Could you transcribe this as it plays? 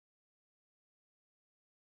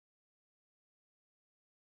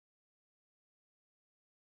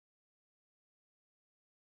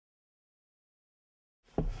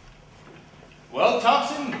Well,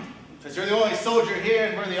 Thompson, since you're the only soldier here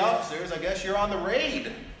and we're the officers, I guess you're on the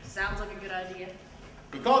raid. Sounds like a good idea.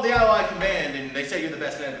 We called the Allied Command, and they say you're the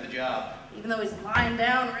best man for the job. Even though he's lying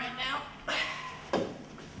down right now.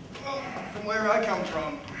 Well, from where I come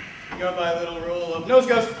from, we go by a little rule of nose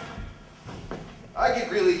goes. I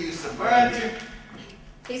could really use some Right.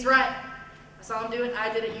 He's right. I saw him do it,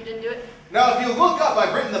 I did it, you didn't do it. Now, if you look up,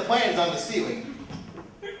 I've written the plans on the ceiling.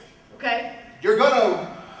 Okay. You're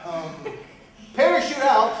gonna, parachute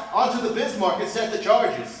out onto the Bismarck and set the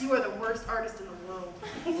charges. You are the worst artist in the world.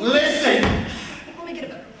 Listen! Let me get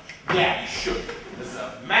it better. Yeah, you should. This is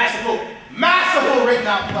a masterful written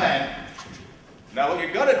out plan. Now, what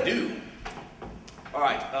you're gonna do, all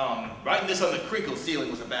right, writing this on the crinkle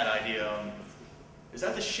ceiling was a bad idea. Is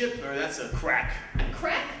that the ship, or that's a crack?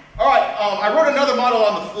 Crack? All right, I wrote another model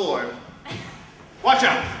on the floor. Watch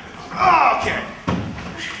out. Okay.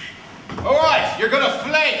 All right, you're gonna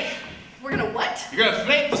flank. We're gonna what? You're gonna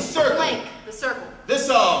flank the circle. Flank. The circle. This,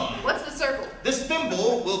 What's the circle? this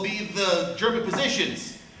thimble will be the German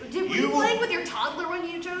positions. Were you playing with your toddler when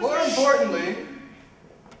you chose More this? importantly,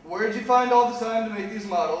 where'd you find all the time to make these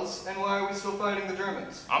models, and why are we still fighting the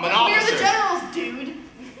Germans? I'm an We're officer. the generals, dude.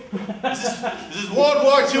 This is World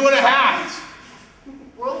War II and a half.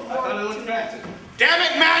 World I thought it War looked II. attractive. Damn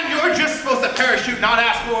it, man, you're just supposed to parachute, not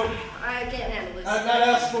ask for it. I can't handle this. I've not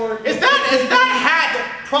asked for. Is that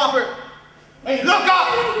hat proper? Hey, look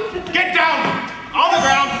up! Get down! On the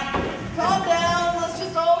ground!